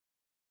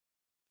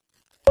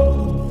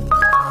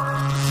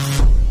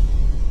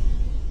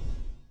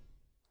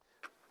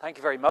Thank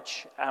you very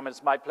much.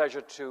 It's my pleasure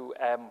to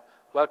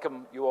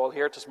welcome you all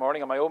here this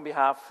morning on my own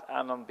behalf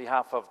and on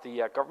behalf of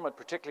the government,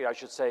 particularly, I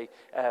should say,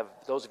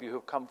 those of you who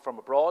have come from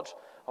abroad.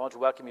 I want to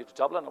welcome you to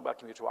Dublin and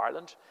welcome you to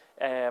Ireland,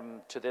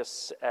 to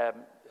this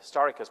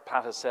historic, as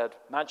Pat has said,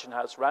 Mansion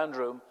House, round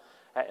room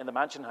in the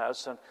Mansion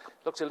House. And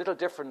it looks a little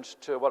different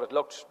to what it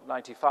looked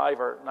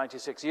 95 or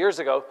 96 years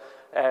ago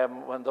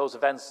when those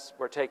events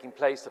were taking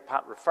place that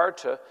Pat referred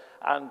to.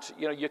 And,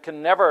 you know, you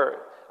can never,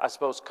 I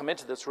suppose, come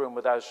into this room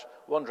without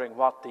wondering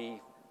what the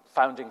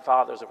founding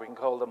fathers, if we can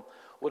call them,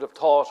 would have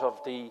thought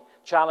of the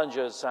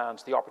challenges and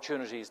the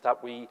opportunities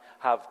that we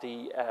have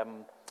the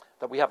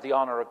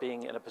honour of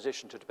being in a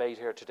position to debate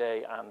here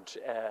today and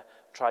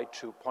try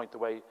to point the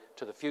way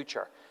to the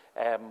future.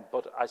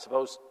 But I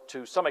suppose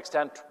to some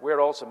extent we're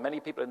also, many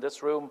people in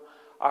this room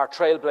are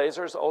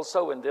trailblazers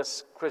also in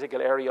this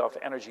critical area of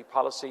energy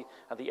policy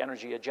and the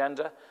energy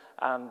agenda.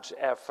 And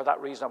for that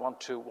reason I want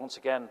to once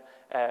again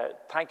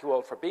thank you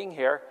all for being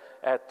here,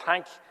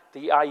 thank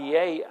the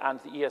IIEA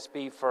and the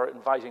ESB for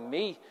inviting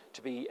me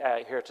to be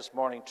here this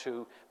morning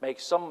to make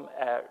some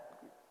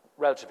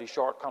relatively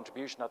short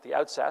contribution at the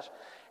outset.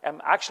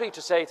 Actually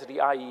to say to the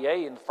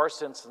IIEA in the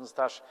first instance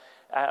that,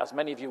 as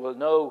many of you will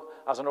know,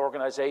 as an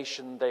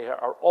organisation, they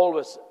are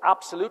always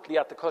absolutely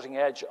at the cutting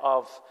edge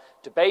of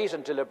debate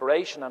and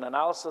deliberation and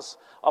analysis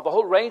of a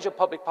whole range of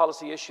public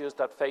policy issues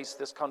that face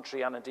this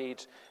country and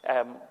indeed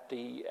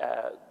the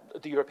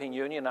European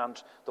Union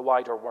and the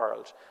wider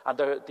world. And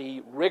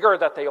the rigour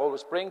that they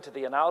always bring to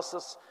the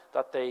analysis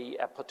that they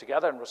put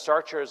together in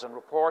researchers and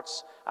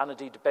reports and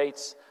indeed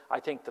debates, I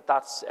think that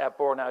that's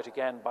borne out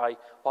again by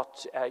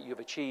what you've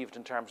achieved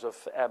in terms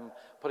of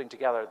putting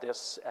together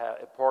this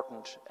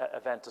important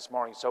event this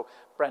morning. So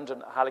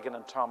Brendan Halligan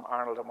and Tom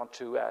Arnold, I want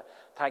to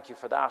thank you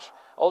for that.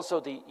 Also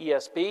the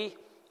ESB,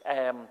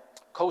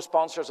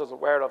 co-sponsors, as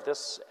aware of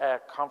this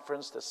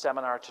conference, this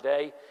seminar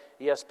today.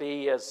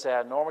 ESB is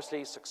an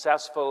enormously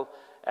successful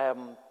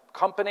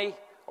company,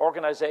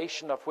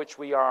 organisation of which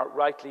we are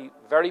rightly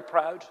very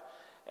proud.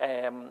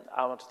 I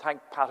want to thank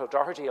Pat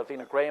O'Doherty.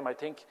 Alvina Graham, I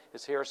think,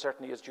 is here,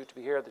 certainly is due to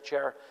be here, the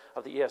chair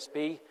of the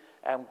ESB.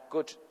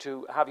 Good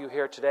to have you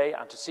here today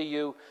and to see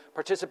you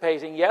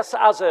participating, yes,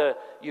 as a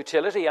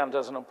utility and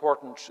as an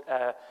important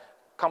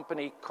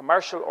company,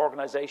 commercial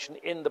organisation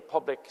in the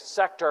public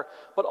sector,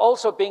 but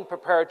also being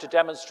prepared to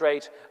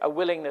demonstrate a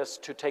willingness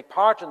to take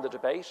part in the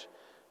debate,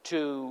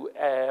 to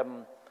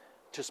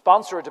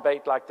sponsor a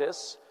debate like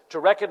this, to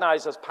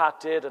recognise, as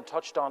Pat did and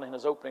touched on in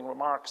his opening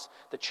remarks,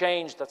 the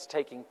change that's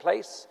taking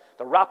place,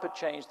 the rapid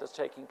change that's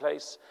taking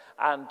place,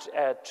 and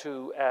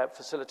to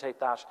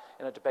facilitate that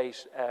in a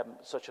debate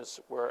such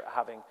as we're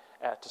having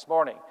this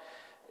morning.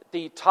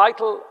 The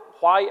title,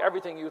 Why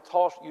Everything You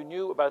Thought You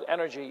Knew About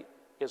Energy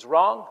is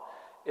Wrong,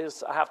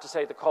 is, I have to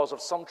say, the cause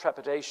of some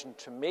trepidation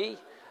to me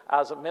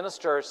as a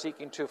minister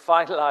seeking to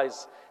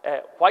finalise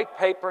a white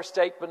paper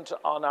statement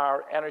on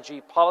our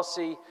energy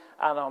policy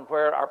and on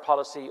where our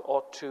policy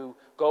ought to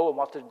go and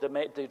what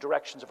the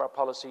directions of our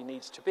policy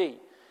needs to be.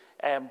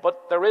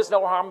 But there is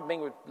no harm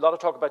being a lot of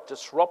talk about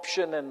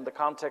disruption in the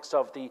context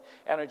of the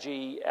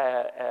energy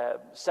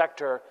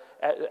sector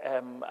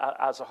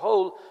as a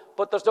whole,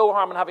 but there's no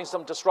harm in having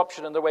some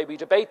disruption in the way we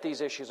debate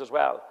these issues as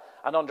well,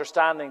 and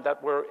understanding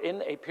that we're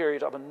in a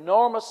period of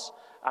enormous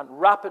and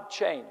rapid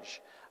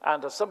change.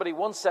 And as somebody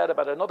once said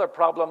about another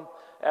problem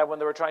when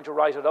they were trying to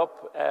write it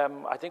up,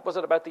 I think, was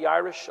it about the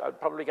Irish? I'd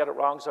probably get it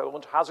wrong, so I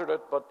won't hazard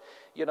it. But,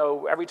 you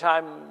know, every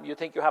time you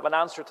think you have an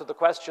answer to the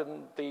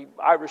question, the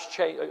Irish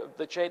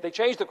they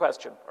change the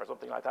question or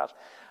something like that.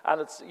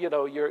 And it's, you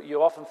know,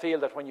 you often feel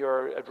that when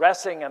you're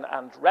addressing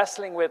and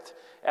wrestling with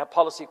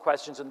policy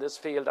questions in this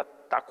field,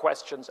 that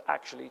questions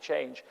actually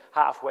change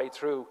halfway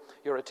through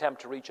your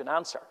attempt to reach an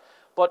answer.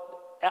 But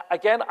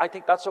again, I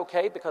think that's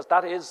okay, because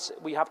that is,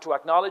 we have to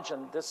acknowledge,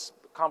 and this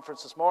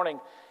conference this morning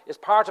is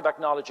part of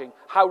acknowledging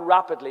how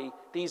rapidly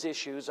these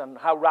issues and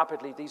how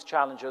rapidly these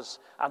challenges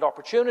and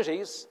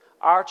opportunities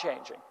are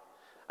changing.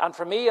 And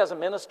for me as a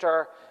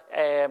minister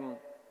in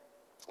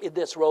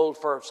this role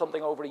for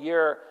something over a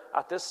year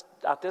at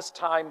this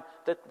time,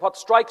 that what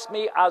strikes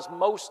me as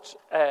most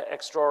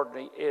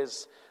extraordinary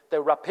is the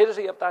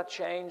rapidity of that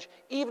change,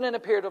 even in a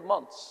period of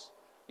months.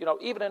 You know,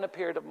 even in a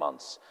period of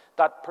months,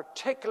 that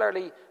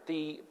particularly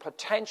the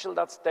potential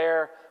that's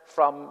there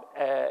from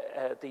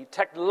the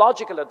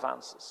technological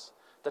advances,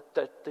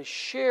 the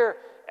sheer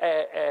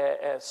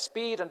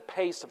speed and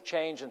pace of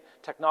change in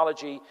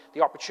technology,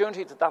 the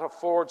opportunity that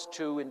affords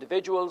to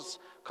individuals,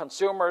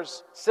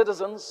 consumers,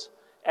 citizens,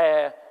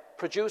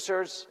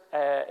 producers,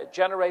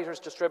 generators,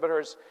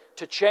 distributors,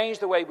 to change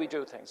the way we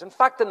do things. In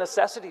fact, the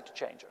necessity to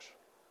change it.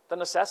 The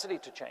necessity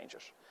to change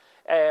it.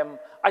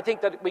 I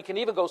think that we can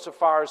even go so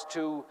far as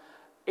to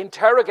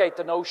interrogate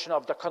the notion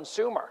of the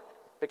consumer,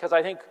 because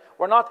I think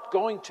we're not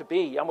going to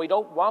be, and we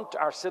don't want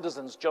our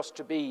citizens just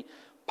to be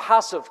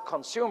passive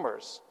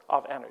consumers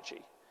of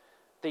energy,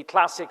 the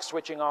classic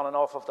switching on and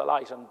off of the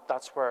light, and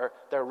that's where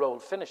their role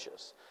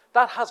finishes.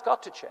 That has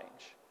got to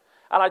change.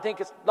 And I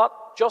think it's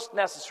not just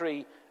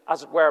necessary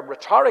as it were,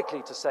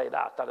 rhetorically to say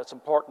that it's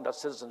important that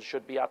citizens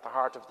should be at the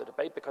heart of the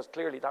debate, because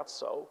clearly that's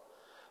so.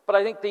 But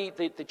I think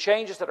the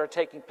changes that are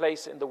taking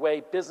place in the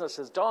way business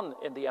is done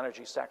in the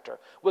energy sector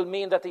will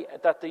mean that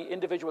the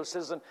individual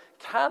citizen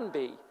can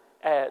be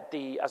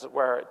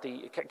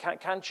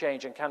can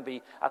change and can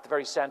be at the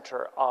very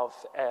centre of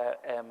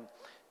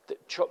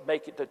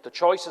the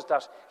choices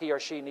that he or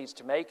she needs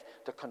to make,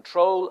 the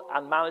control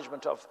and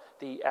management of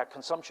the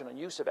consumption and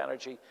use of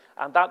energy.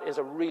 And that is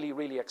a really,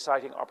 really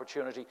exciting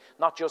opportunity,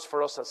 not just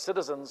for us as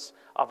citizens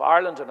of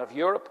Ireland and of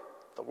Europe,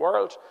 the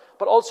world,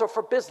 but also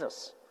for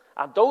business.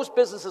 And those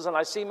businesses, and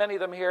I see many of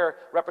them here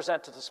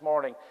represented this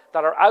morning,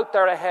 that are out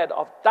there ahead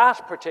of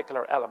that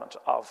particular element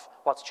of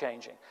what's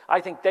changing,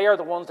 I think they are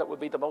the ones that will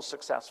be the most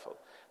successful.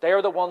 They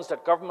are the ones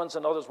that governments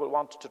and others will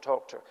want to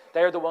talk to.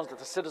 They are the ones that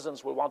the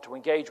citizens will want to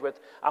engage with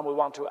and will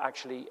want to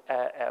actually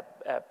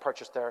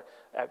purchase their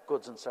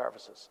goods and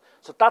services.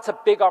 So that's a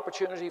big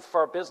opportunity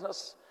for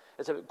business.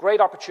 It's a great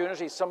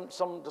opportunity,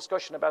 some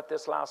discussion about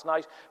this last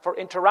night, for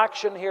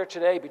interaction here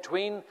today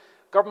between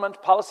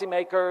government,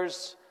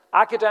 policymakers,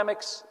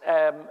 academics,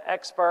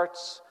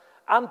 experts,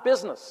 and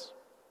business.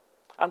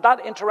 And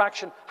that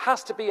interaction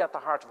has to be at the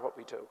heart of what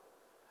we do.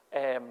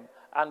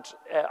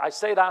 I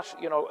say that,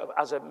 you know,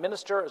 as a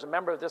minister, as a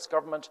member of this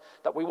government,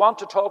 that we want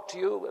to talk to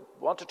you,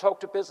 we want to talk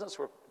to business.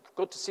 We're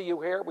good to see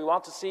you here. We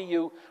want to see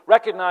you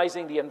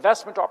recognising the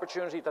investment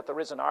opportunity that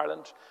there is in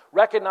Ireland,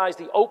 recognise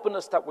the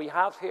openness that we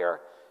have here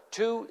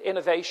to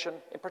innovation,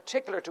 in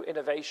particular to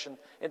innovation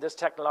in this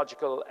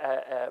technological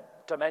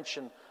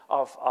dimension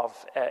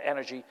of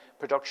energy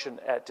production,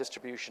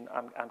 distribution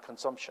and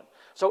consumption.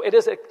 So it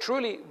is a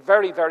truly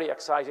very, very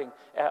exciting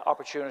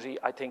opportunity,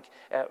 I think,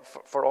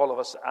 for all of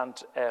us,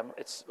 and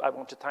I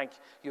want to thank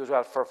you as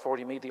well for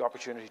affording me the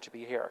opportunity to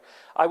be here.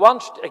 I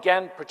want,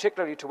 again,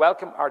 particularly to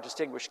welcome our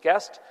distinguished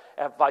guest,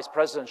 Vice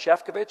President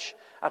Šefčovič,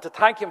 and to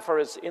thank him for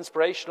his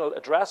inspirational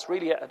address,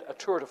 really a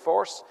tour de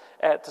force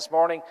this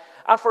morning,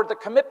 and for the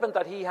commitment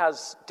that he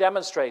has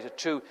demonstrated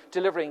to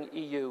delivering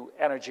EU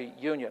energy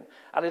union.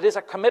 And it is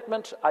a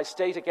commitment, I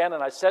state again,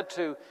 and I said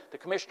to the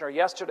Commissioner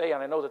yesterday,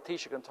 and I know that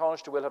Taoiseach and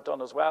Tánaiste will have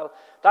done as well,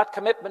 that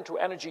commitment to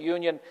energy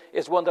union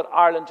is one that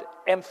Ireland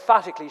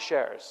emphatically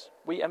shares.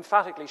 We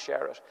emphatically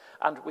share it,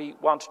 and we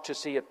want to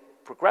see it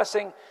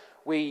progressing.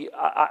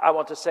 I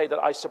want to say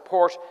that I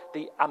support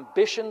the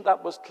ambition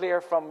that was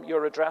clear from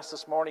your address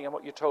this morning and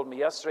what you told me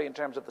yesterday in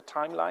terms of the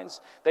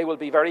timelines. They will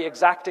be very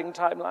exacting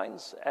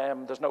timelines,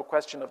 there's no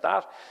question of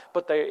that,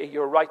 but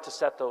you're right to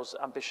set those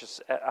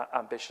ambitious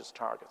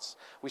targets.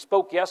 We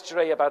spoke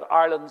yesterday about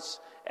Ireland's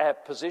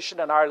position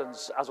and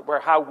Ireland's, as it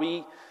were, how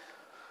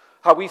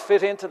we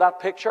fit into that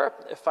picture,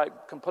 if I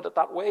can put it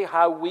that way,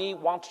 how we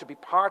want to be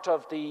part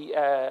of the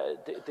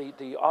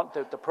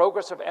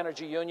progress of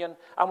energy union.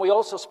 And we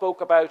also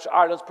spoke about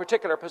Ireland's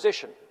particular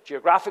position,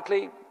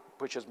 geographically,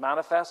 which is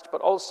manifest,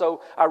 but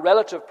also our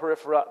relative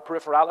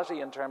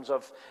peripherality in terms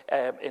of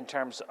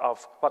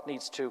what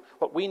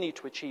we need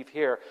to achieve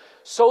here,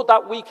 so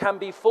that we can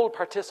be full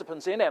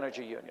participants in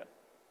energy union,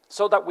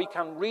 so that we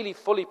can really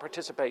fully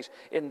participate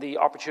in the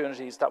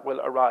opportunities that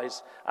will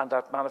arise and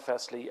that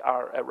manifestly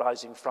are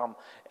arising from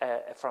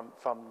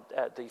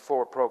the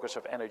forward progress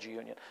of energy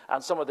union.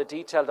 And some of the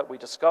detail that we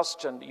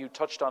discussed and you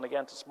touched on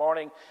again this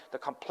morning, the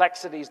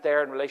complexities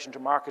there in relation to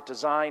market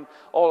design,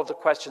 all of the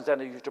questions then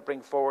that you have to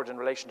bring forward in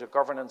relation to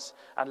governance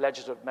and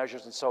legislative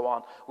measures and so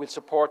on. We'll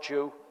support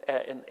you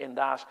in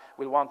that.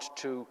 We'll want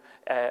to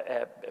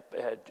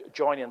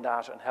join in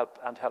that and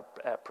help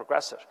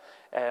progress it.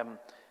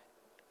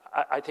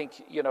 I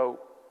think, you know,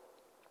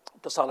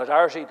 the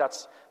solidarity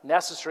that's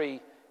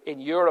necessary in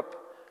Europe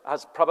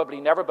has probably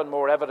never been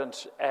more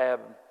evident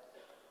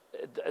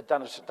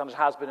than it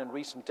has been in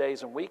recent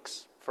days and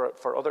weeks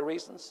for other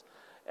reasons.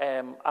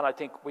 And I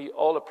think we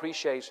all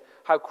appreciate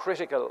how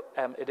critical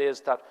it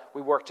is that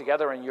we work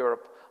together in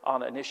Europe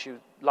on an issue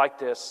like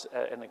this,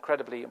 an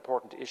incredibly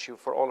important issue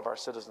for all of our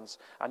citizens,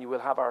 and you will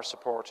have our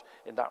support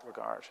in that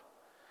regard.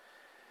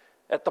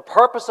 The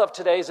purpose of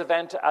today's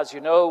event, as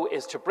you know,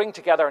 is to bring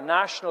together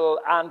national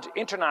and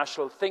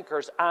international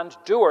thinkers and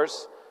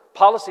doers,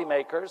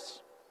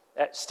 policymakers,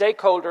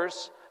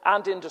 stakeholders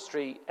and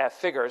industry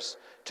figures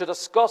to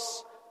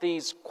discuss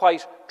these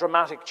quite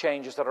dramatic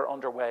changes that are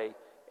underway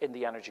in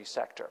the energy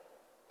sector.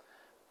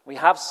 We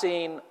have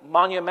seen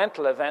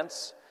monumental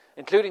events,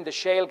 including the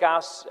shale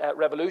gas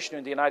revolution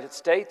in the United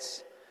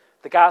States,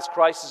 the gas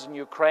crisis in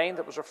Ukraine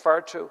that was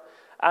referred to,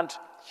 and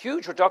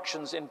huge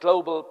reductions in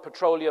global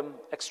petroleum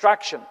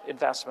extraction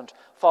investment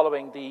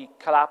following the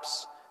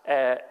collapse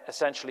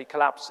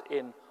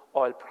in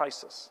oil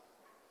prices.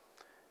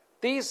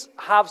 These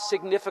have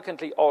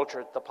significantly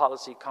altered the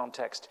policy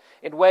context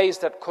in ways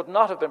that could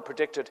not have been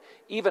predicted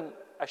even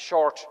a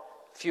short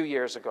few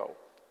years ago.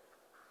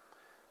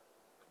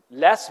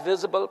 Less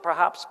visible,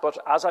 perhaps, but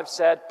as I've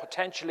said,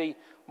 potentially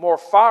more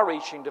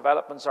far-reaching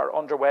developments are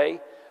underway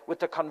with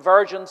the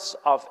convergence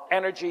of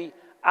energy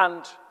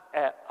and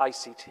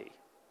ICT.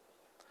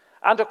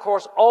 And of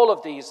course, all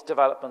of these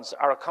developments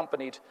are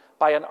accompanied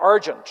by an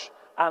urgent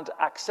and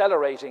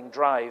accelerating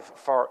drive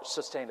for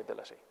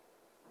sustainability.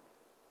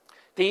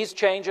 These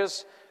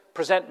changes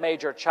present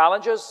major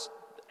challenges,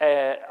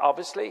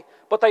 obviously,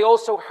 but they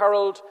also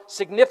herald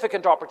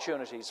significant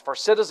opportunities for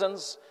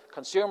citizens,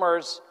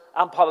 consumers,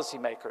 and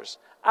policymakers,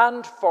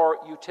 and for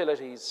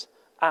utilities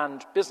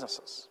and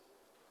businesses.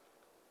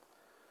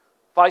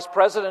 Vice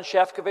President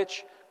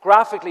Šefčovič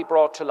graphically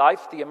brought to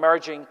life the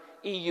emerging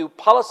EU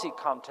policy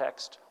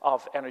context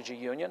of energy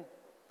union,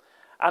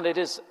 and it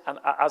is,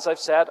 as I've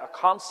said, a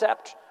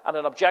concept and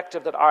an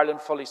objective that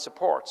Ireland fully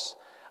supports.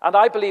 And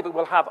I believe it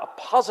will have a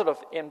positive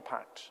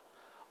impact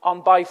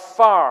on by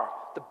far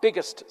the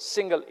biggest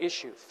single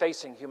issue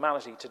facing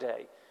humanity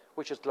today,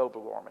 which is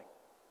global warming.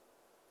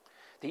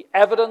 The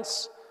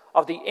evidence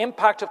of the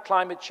impact of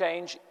climate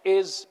change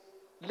is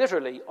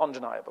literally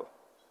undeniable.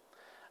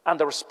 And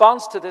the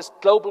response to this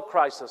global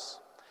crisis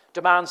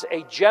demands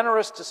a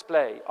generous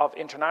display of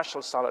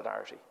international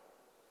solidarity.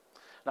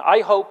 Now,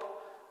 I hope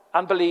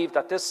and believe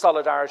that this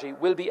solidarity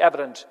will be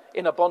evident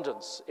in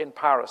abundance in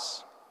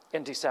Paris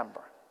in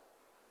December.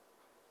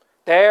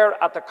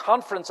 There, at the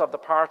conference of the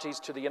parties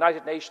to the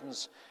United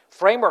Nations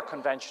Framework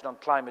Convention on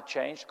Climate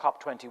Change,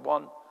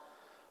 COP21,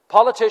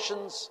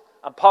 politicians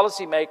and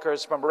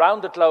policymakers from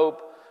around the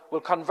globe will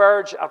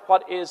converge at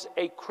what is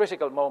a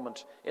critical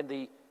moment in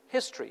the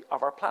history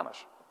of our planet.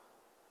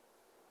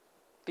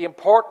 The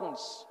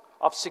importance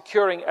of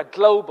securing a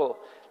global,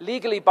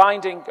 legally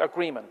binding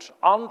agreement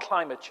on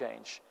climate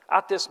change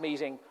at this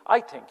meeting,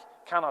 I think,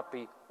 cannot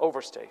be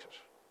overstated.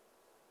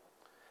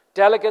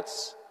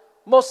 Delegates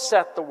must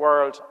set the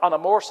world on a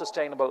more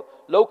sustainable,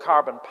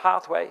 low-carbon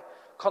pathway,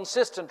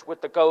 consistent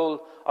with the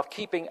goal of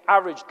keeping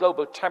average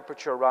global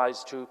temperature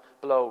rise to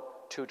below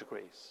 2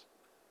 degrees.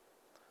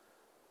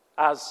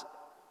 As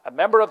a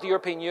member of the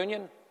European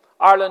Union,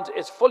 Ireland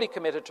is fully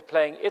committed to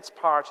playing its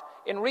part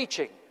in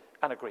reaching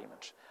an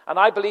agreement. And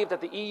I believe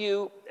that the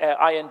EU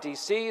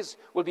INDCs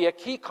will be a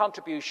key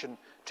contribution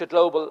to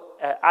global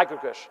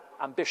aggregate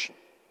ambition.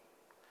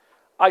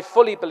 I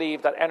fully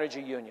believe that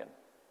energy union,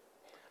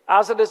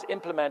 as it is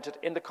implemented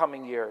in the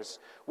coming years,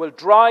 will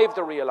drive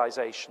the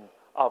realisation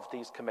of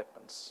these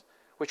commitments,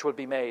 which will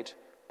be made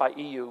by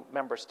EU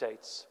member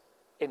states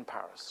in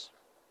Paris.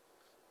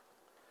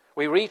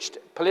 We reached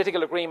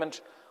political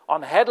agreement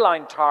on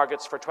headline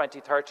targets for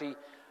 2030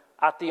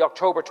 at the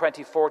October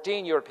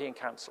 2014 European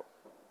Council.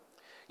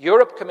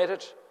 Europe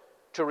committed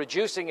to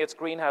reducing its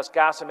greenhouse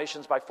gas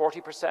emissions by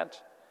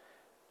 40%,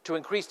 to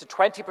increase to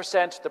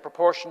 20% the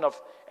proportion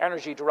of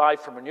energy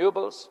derived from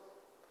renewables,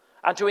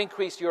 and to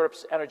increase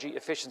Europe's energy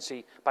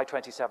efficiency by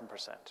 27%.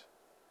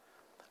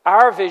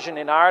 Our vision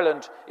in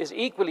Ireland is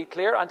equally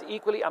clear and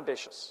equally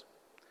ambitious.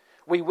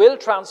 We will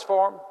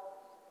transform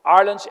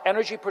Ireland's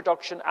energy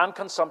production and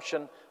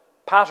consumption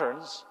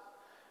patterns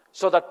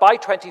so that by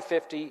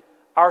 2050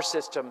 our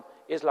system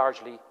is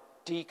largely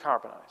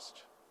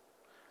decarbonised.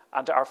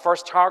 And our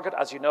first target,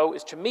 as you know,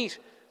 is to meet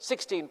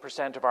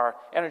 16% of our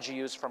energy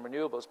use from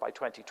renewables by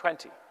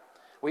 2020.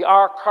 We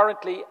are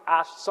currently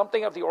at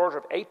something of the order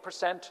of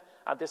 8%,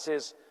 and this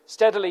is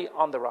steadily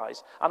on the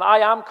rise. And I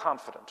am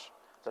confident,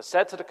 as I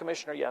said to the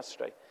Commissioner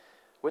yesterday,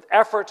 with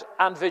effort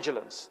and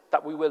vigilance,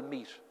 that we will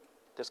meet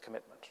this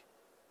commitment.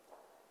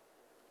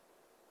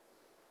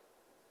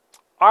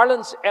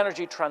 Ireland's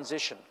energy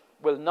transition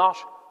will not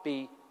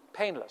be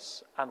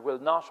painless and will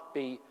not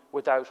be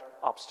without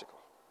obstacle.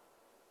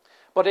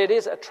 But it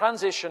is a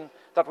transition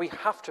that we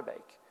have to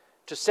make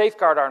to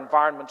safeguard our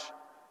environment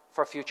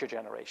for future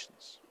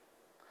generations.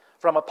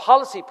 From a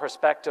policy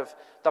perspective,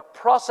 the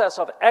process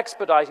of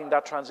expediting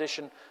that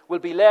transition will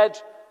be led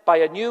by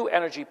a new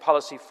energy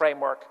policy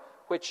framework,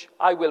 which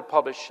I will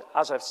publish,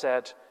 as I've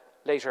said,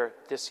 later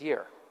this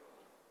year.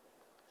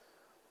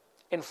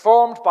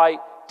 Informed by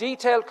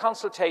detailed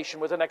consultation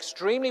with an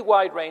extremely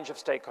wide range of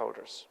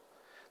stakeholders,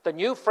 the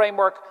new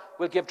framework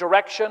will give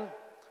direction,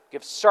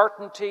 give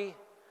certainty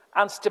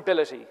and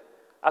stability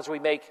as we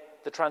make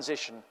the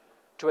transition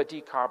to a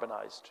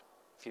decarbonised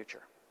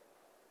future.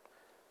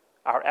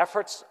 Our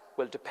efforts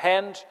will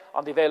depend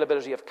on the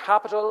availability of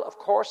capital, of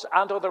course,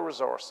 and other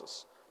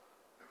resources.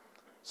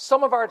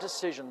 Some of our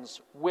decisions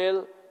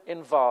will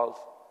involve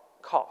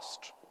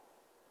cost,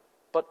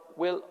 but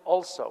will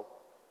also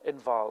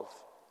involve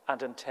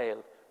and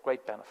entail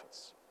great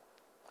benefits.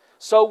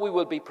 So we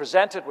will be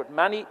presented with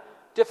many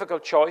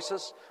difficult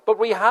choices, but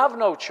we have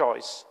no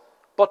choice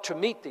but to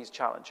meet these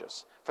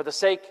challenges for the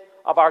sake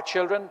of our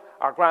children,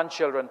 our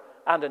grandchildren,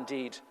 and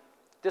indeed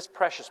this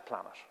precious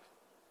planet.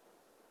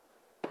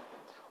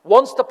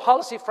 Once the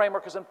policy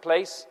framework is in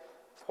place,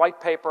 white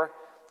paper,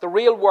 the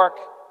real work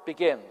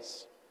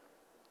begins.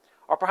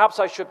 Or perhaps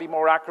I should be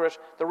more accurate,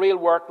 the real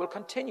work will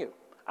continue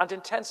and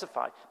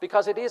intensify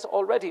because it is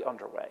already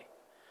underway.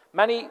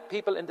 Many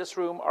people in this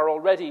room are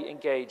already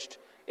engaged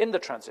in the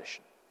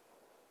transition.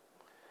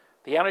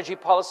 The energy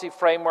policy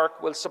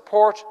framework will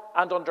support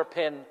and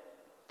underpin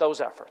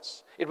those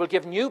efforts. It will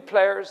give new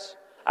players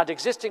and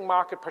existing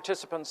market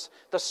participants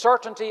the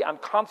certainty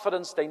and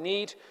confidence they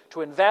need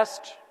to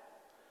invest,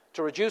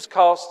 to reduce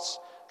costs,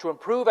 to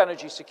improve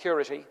energy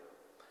security,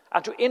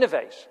 and to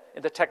innovate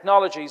in the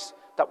technologies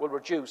that will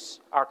reduce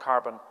our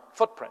carbon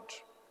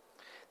footprint.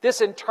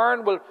 This in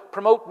turn will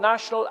promote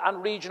national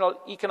and regional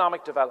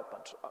economic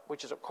development,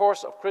 which is of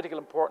course of critical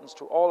importance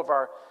to all of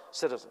our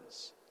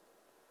citizens.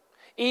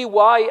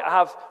 EY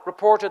have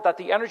reported that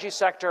the energy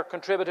sector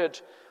contributed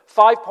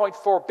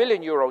 €5.4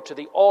 billion to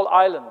the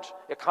all-island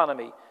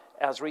economy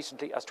as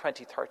recently as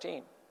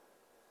 2013.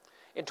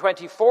 In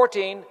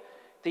 2014,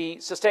 the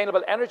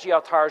Sustainable Energy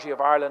Authority of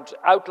Ireland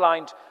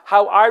outlined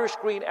how Irish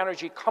green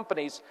energy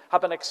companies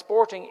have been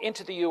exporting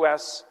into the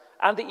US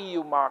and the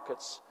EU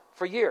markets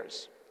for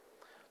years.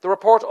 The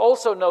report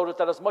also noted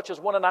that as much as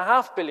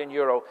 €1.5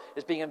 billion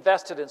is being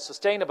invested in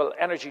sustainable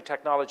energy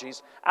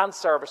technologies and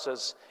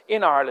services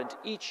in Ireland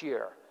each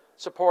year,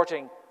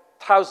 supporting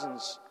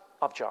thousands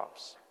of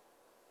jobs.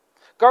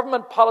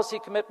 Government policy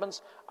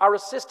commitments are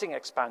assisting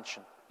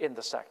expansion in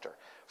the sector.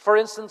 For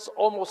instance,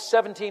 almost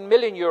 €17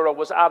 million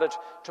was added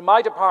to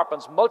my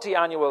department's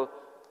multi-annual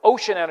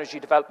ocean energy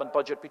development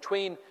budget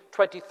between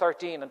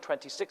 2013 and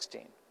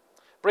 2016,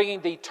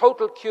 bringing the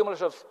total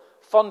cumulative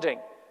funding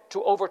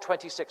to over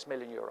 €26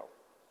 million.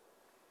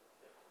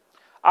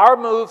 Our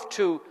move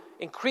to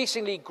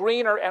increasingly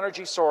greener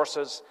energy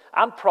sources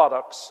and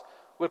products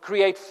will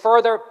create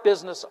further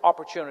business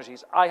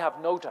opportunities, I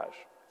have no doubt,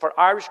 for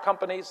Irish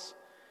companies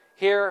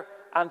here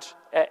and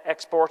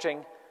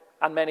exporting,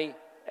 and many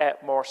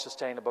more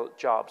sustainable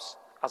jobs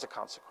as a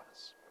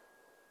consequence.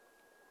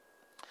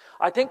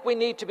 I think we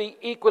need to be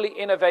equally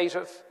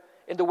innovative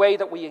in the way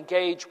that we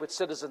engage with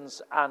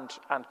citizens and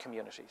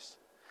communities.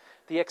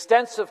 The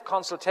extensive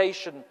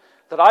consultation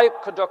that I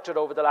conducted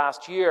over the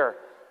last year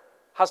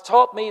has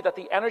taught me that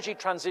the energy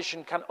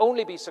transition can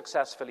only be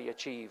successfully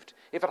achieved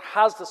if it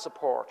has the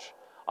support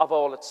of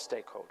all its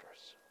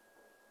stakeholders.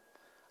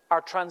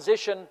 Our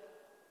transition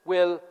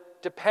will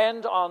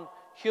depend on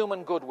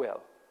human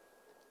goodwill,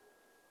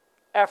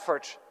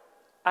 effort,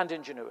 and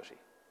ingenuity.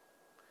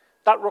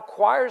 That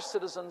requires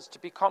citizens to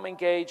become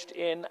engaged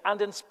in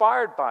and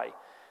inspired by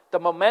the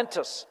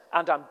momentous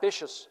and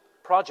ambitious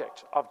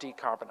project of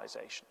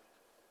decarbonisation.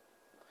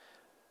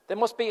 They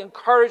must be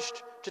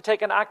encouraged to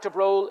take an active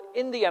role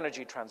in the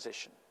energy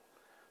transition,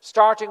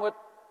 starting with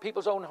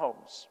people's own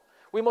homes.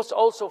 We must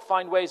also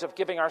find ways of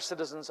giving our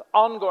citizens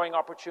ongoing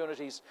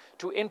opportunities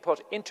to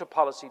input into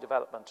policy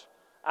development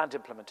and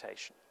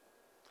implementation.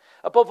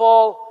 Above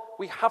all,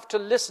 we have to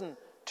listen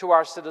to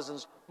our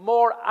citizens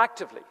more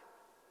actively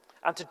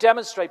and to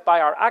demonstrate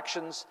by our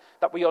actions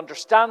that we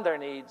understand their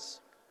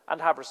needs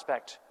and have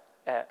respect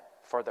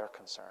for their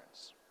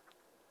concerns.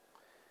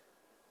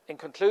 In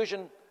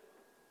conclusion,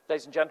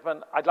 ladies and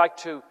gentlemen, I'd like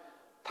to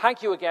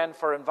thank you again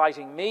for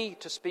inviting me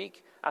to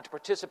speak and to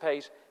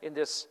participate in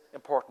this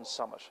important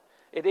summit.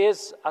 It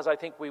is, as I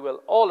think we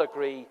will all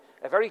agree,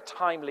 a very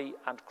timely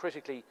and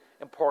critically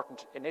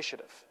important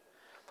initiative.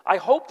 I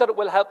hope that it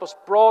will help us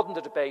broaden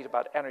the debate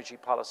about energy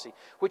policy,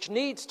 which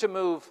needs to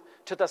move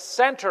to the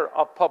centre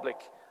of public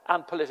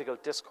and political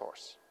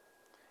discourse,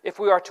 if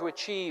we are to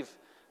achieve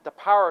the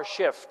power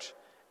shift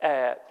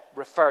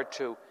referred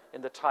to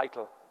in the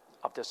title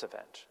of this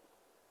event.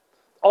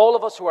 All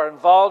of us who are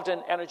involved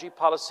in energy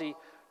policy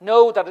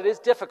know that it is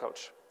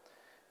difficult,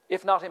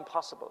 if not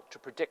impossible, to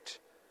predict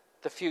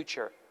the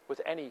future with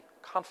any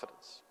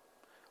confidence.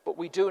 But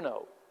we do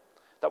know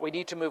that we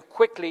need to move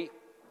quickly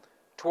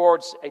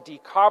towards a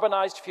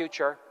decarbonised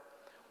future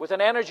with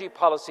an energy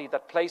policy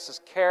that places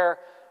care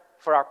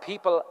for our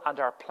people and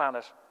our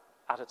planet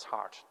at its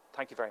heart.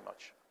 Thank you very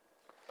much.